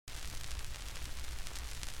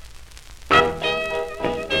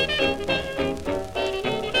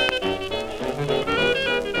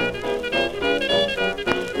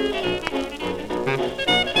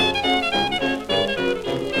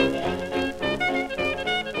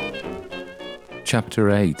Chapter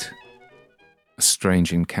 8. A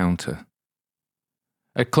Strange Encounter.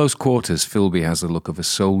 At close quarters, Philby has the look of a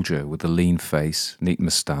soldier with a lean face, neat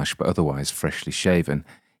moustache, but otherwise freshly shaven.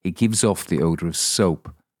 He gives off the odour of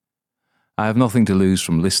soap. I have nothing to lose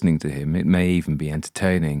from listening to him. It may even be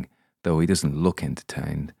entertaining, though he doesn't look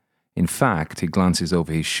entertained. In fact, he glances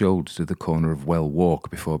over his shoulder to the corner of Well Walk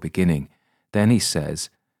before beginning. Then he says,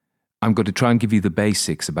 "I'm going to try and give you the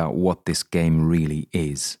basics about what this game really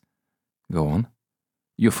is." Go on.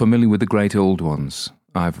 You're familiar with the great old ones.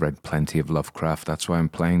 I've read plenty of Lovecraft, that's why I'm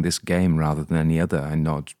playing this game rather than any other. I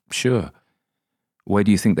nod. Sure. Where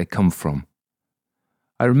do you think they come from?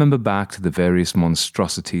 I remember back to the various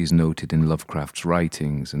monstrosities noted in Lovecraft's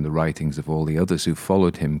writings and the writings of all the others who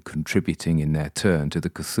followed him, contributing in their turn to the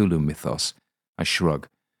Cthulhu mythos. I shrug.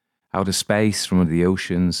 Outer space, from the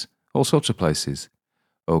oceans, all sorts of places.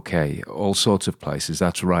 Okay, all sorts of places,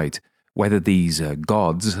 that's right. Whether these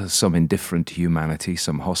gods, some indifferent to humanity,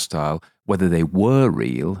 some hostile, whether they were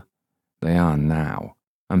real, they are now.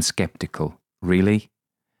 I'm skeptical. Really?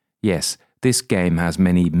 Yes, this game has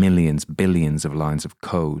many millions, billions of lines of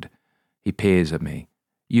code. He peers at me.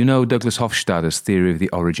 You know Douglas Hofstadter's theory of the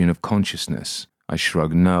origin of consciousness? I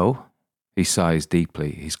shrug. No. He sighs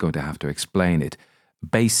deeply. He's going to have to explain it.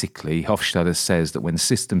 Basically, Hofstadter says that when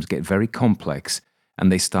systems get very complex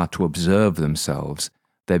and they start to observe themselves,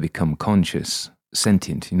 they become conscious,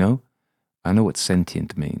 sentient, you know? I know what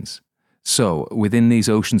sentient means. So, within these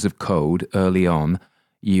oceans of code, early on,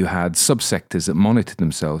 you had subsectors that monitored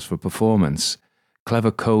themselves for performance.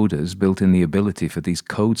 Clever coders built in the ability for these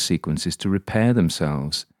code sequences to repair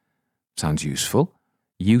themselves. Sounds useful.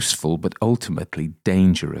 Useful, but ultimately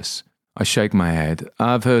dangerous. I shake my head.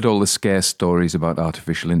 I've heard all the scare stories about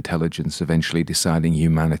artificial intelligence eventually deciding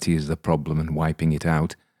humanity is the problem and wiping it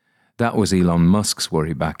out. That was Elon Musk's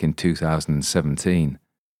worry back in 2017.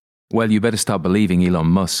 Well, you better start believing Elon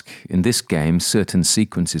Musk. In this game, certain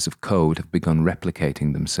sequences of code have begun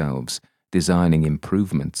replicating themselves, designing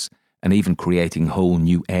improvements, and even creating whole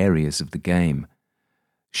new areas of the game.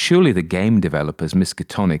 Surely the game developers,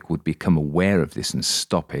 Miskatonic, would become aware of this and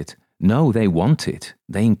stop it. No, they want it.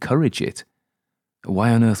 They encourage it.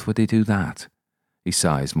 Why on earth would they do that? He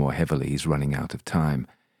sighs more heavily. He's running out of time.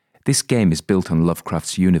 This game is built on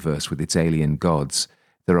Lovecraft's universe with its alien gods.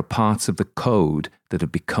 There are parts of the code that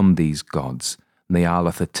have become these gods.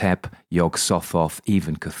 Nyarlathotep, Yog-Sothoth,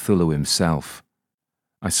 even Cthulhu himself.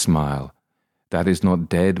 I smile. That is not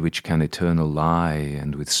dead which can eternal lie,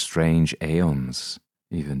 and with strange aeons,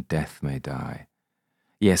 even death may die.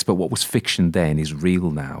 Yes, but what was fiction then is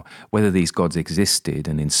real now. Whether these gods existed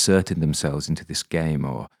and inserted themselves into this game,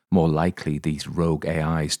 or more likely these rogue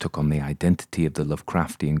AIs took on the identity of the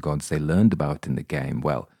Lovecraftian gods they learned about in the game,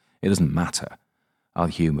 well, it doesn't matter. I'll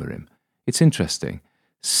humour him. It's interesting.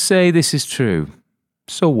 Say this is true.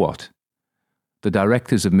 So what? The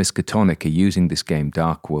directors of Miskatonic are using this game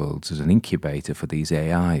Dark Worlds as an incubator for these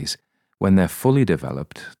AIs. When they're fully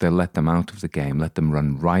developed, they'll let them out of the game, let them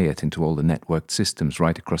run riot into all the networked systems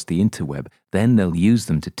right across the interweb. Then they'll use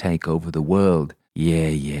them to take over the world.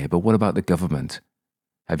 Yeah, but what about the government?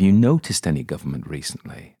 Have you noticed any government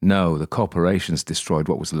recently? No, the corporations destroyed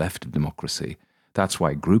what was left of democracy. That's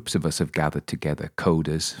why groups of us have gathered together,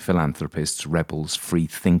 coders, philanthropists, rebels, free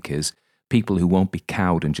thinkers, people who won't be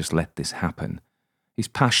cowed and just let this happen. He's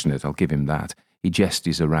passionate, I'll give him that. He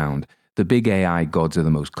gestures around. The big AI gods are the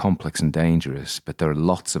most complex and dangerous, but there are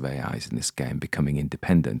lots of AIs in this game becoming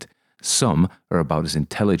independent. Some are about as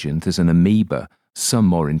intelligent as an amoeba, some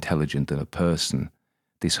more intelligent than a person.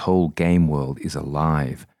 This whole game world is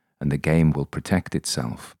alive, and the game will protect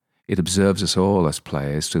itself. It observes us all as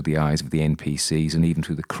players through the eyes of the NPCs and even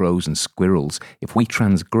through the crows and squirrels. If we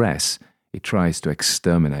transgress, it tries to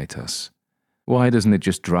exterminate us. Why doesn't it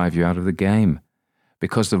just drive you out of the game?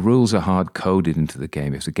 Because the rules are hard-coded into the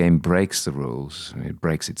game. If the game breaks the rules, it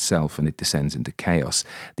breaks itself and it descends into chaos.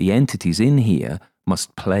 The entities in here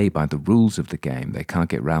must play by the rules of the game. They can't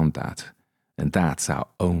get round that. And that's our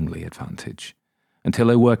only advantage. Until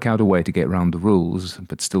they work out a way to get round the rules,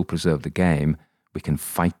 but still preserve the game, we can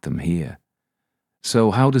fight them here.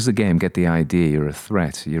 So how does the game get the idea you're a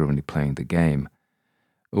threat? You're only playing the game.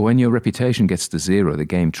 When your reputation gets to zero, the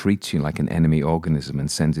game treats you like an enemy organism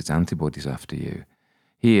and sends its antibodies after you.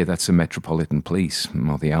 Here, that's the Metropolitan Police,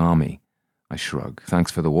 or the Army. I shrug.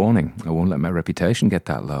 Thanks for the warning. I won't let my reputation get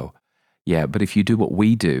that low. Yeah, but if you do what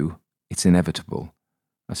we do, it's inevitable.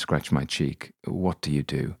 I scratch my cheek. What do you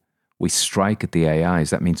do? We strike at the AIs.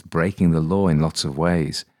 That means breaking the law in lots of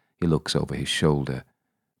ways. He looks over his shoulder.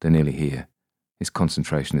 They're nearly here. His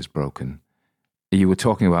concentration is broken. You were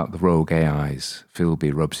talking about the rogue AIs.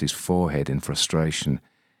 Philby rubs his forehead in frustration.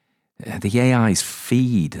 The AIs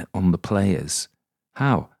feed on the players.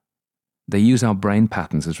 How? They use our brain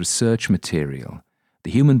patterns as research material.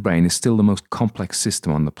 The human brain is still the most complex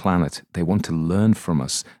system on the planet. They want to learn from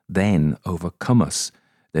us, then overcome us.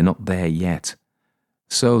 They're not there yet.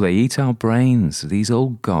 So they eat our brains, these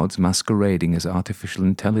old gods masquerading as artificial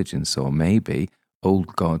intelligence, or maybe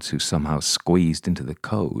old gods who somehow squeezed into the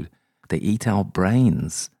code. They eat our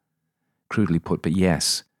brains. Crudely put, but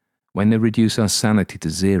yes, when they reduce our sanity to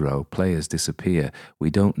zero, players disappear. We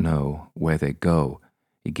don't know where they go.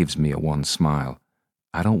 He gives me a wan smile.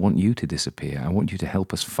 I don't want you to disappear. I want you to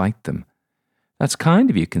help us fight them. That's kind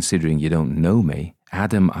of you, considering you don't know me.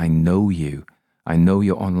 Adam, I know you. I know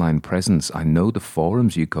your online presence. I know the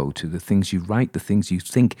forums you go to, the things you write, the things you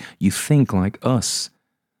think. You think like us.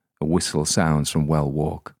 A whistle sounds from Well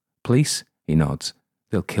Walk. Police? He nods.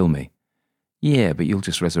 They'll kill me. Yeah, but you'll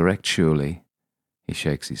just resurrect, surely. He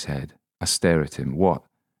shakes his head. I stare at him. What?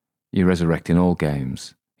 You resurrect in all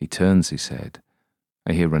games. He turns his head.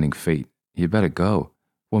 I hear running feet. You better go.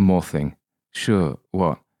 One more thing. Sure,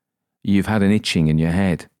 what? You've had an itching in your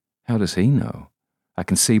head. How does he know? I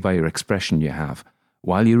can see by your expression you have.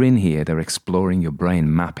 While you're in here, they're exploring your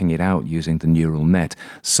brain, mapping it out using the neural net.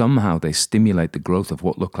 Somehow they stimulate the growth of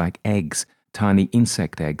what look like eggs, tiny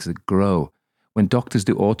insect eggs that grow. When doctors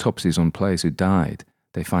do autopsies on players who died,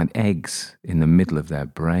 they find eggs in the middle of their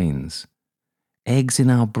brains. Eggs in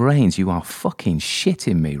our brains? You are fucking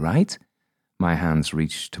shitting me, right? My hands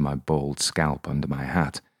reach to my bald scalp under my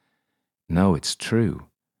hat. No, it's true.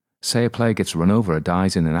 Say a player gets run over or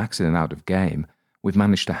dies in an accident out of game, we've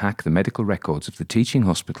managed to hack the medical records of the teaching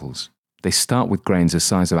hospitals. They start with grains the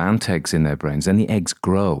size of ant eggs in their brains, then the eggs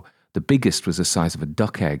grow. The biggest was the size of a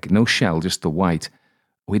duck egg, no shell, just the white.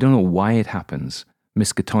 We don't know why it happens.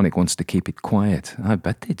 Miskatonic wants to keep it quiet. I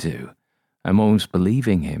bet they do. I'm almost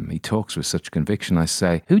believing him. He talks with such conviction. I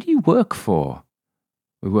say, who do you work for?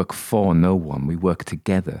 We work for no one. We work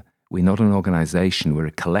together. We're not an organization. We're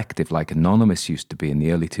a collective like Anonymous used to be in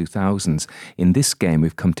the early 2000s. In this game,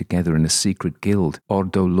 we've come together in a secret guild,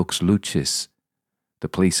 Ordo Lux Lucis. The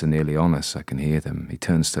police are nearly on us. I can hear them. He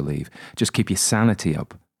turns to leave. Just keep your sanity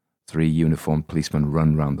up. 3 uniformed policemen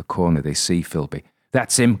run round the corner. They see Philby.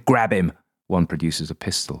 That's him. Grab him. One produces a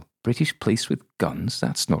pistol. British police with guns?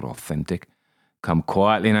 That's not authentic. Come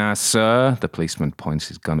quietly now, sir. The policeman points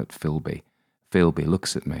his gun at Philby. Philby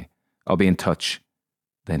looks at me. I'll be in touch.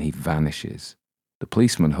 Then he vanishes. The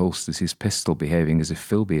policeman holsters his pistol, behaving as if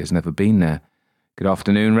Philby has never been there. Good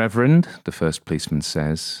afternoon, Reverend, the first policeman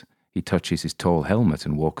says. He touches his tall helmet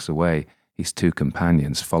and walks away, his 2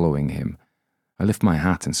 companions following him. I lift my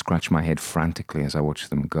hat and scratch my head frantically as I watch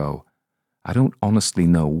them go. I don't honestly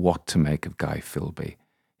know what to make of Guy Philby.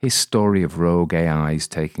 His story of rogue AIs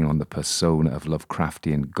taking on the persona of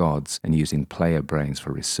Lovecraftian gods and using player brains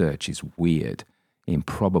for research is weird,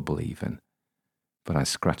 improbable even. But I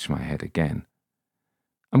scratch my head again.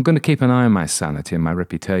 I'm going to keep an eye on my sanity and my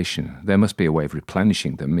reputation. There must be a way of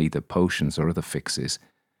replenishing them, either potions or other fixes.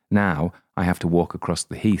 Now I have to walk across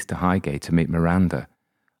the heath to Highgate to meet Miranda.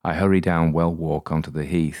 I hurry down Well Walk onto the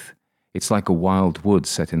heath. It's like a wild wood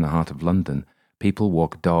set in the heart of London. People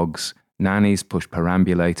walk dogs. Nannies push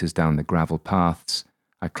perambulators down the gravel paths.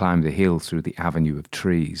 I climb the hill through the avenue of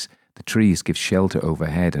trees. The trees give shelter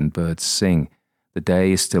overhead and birds sing. The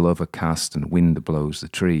day is still overcast and wind blows the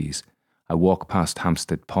trees. I walk past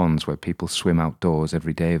Hampstead Ponds where people swim outdoors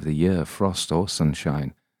every day of the year, frost or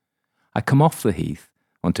sunshine. I come off the heath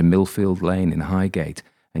onto Millfield Lane in Highgate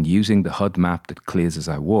and using the HUD map that clears as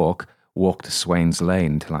I walk to Swains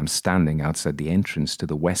Lane till I'm standing outside the entrance to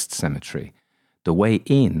the West Cemetery. The way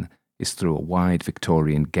in is through a wide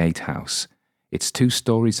Victorian gatehouse. It's 2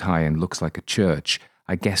 stories high and looks like a church.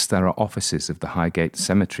 I guess there are offices of the Highgate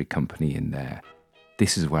Cemetery Company in there.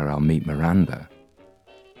 This is where I'll meet Miranda.